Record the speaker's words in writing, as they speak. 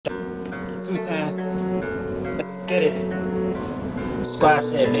2 times. Let's get it. Squash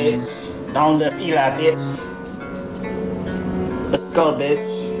that bitch. Don't lift Eli, bitch. Let's go,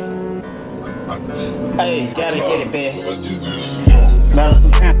 bitch. Hey, gotta get it, bitch. Metal 2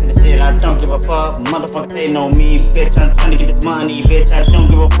 times to the shit, I don't give a fuck. Motherfuckers hating on me, bitch. I'm trying to get this money, bitch. I don't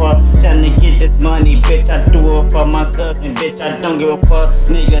give a fuck. Trying to get this money, bitch. I do it for my cousin, bitch. I don't give a fuck.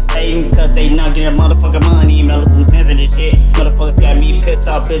 Niggas hating cause they not getting motherfucking money. Metal 2 times to this shit. Motherfuckers got me pissed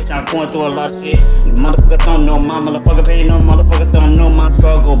off, bitch. I'm going through a lot of shit. Motherfuckers don't know my motherfucker pain. No motherfuckers don't know my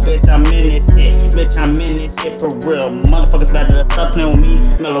struggle, bitch. I'm in this shit, bitch. I'm in this shit for real. Motherfuckers better stop playing with me.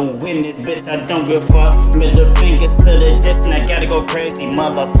 Mellow witness, bitch. I don't give a fuck. Middle fingers to the jets and I gotta go crazy.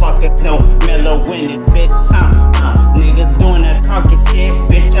 Motherfuckers know mellow witness, bitch. Niggas doing that talking shit,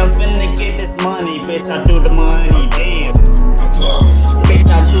 bitch. I'm finna get this money, bitch. I do the money dance. Bitch,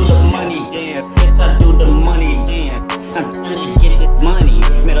 I do the money dance. Bitch, I do the money dance. I'm trying to get this money.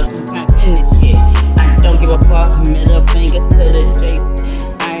 Middle 2 times in this shit. I don't give a fuck. Middle fingers to the Jace.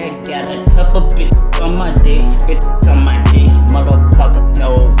 I got a couple bitches on my dick. Bitches on my dick. Motherfuckers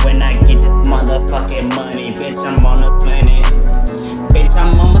know when I get this motherfucking money. Bitch, I'm on this planet. Bitch,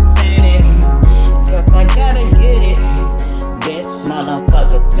 I'm almost planet. Cause I gotta get it. Bitch,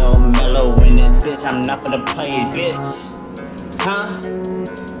 motherfuckers know mellow in this bitch. I'm not finna play, bitch. Huh?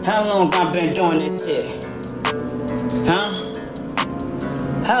 How long I been doing this shit? Huh?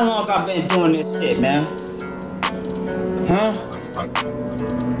 How long I been doing this shit, man? Huh?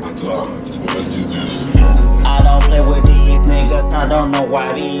 I don't play with these niggas. I don't know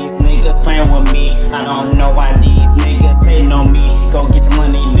why these niggas playing with me. I don't know why these niggas hating on me. Go get your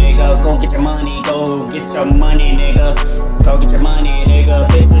money, nigga. Go get your money. Go get your money, nigga. Go get your money, nigga.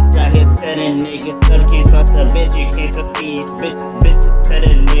 Bitches out here setting niggas up. Can't trust a bitch. You can't trust these bitches. Bitches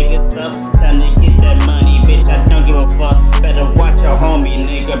setting niggas up. Trying to get that money, bitch. I don't give a fuck. Better watch your homie,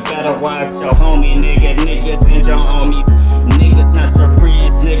 nigga. Better watch your homie, nigga. Niggas and your homies. Niggas not your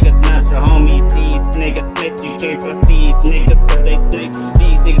friends. Niggas not your homies. These niggas snakes. You can't trust these niggas cause they snakes.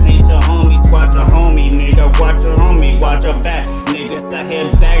 These niggas ain't your homies. Watch your homie, nigga. Watch your homie. Watch your back. Niggas out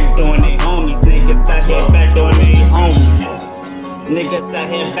here back doing they homies. Niggas out here back doing they homies. Niggas out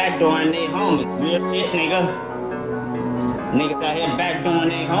here back doing they homies. Real shit, nigga. Niggas out here back doing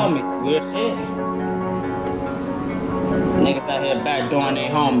they homies. Real shit. Niggas out here back doing they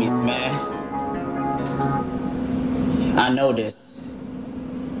homies, man. I know this.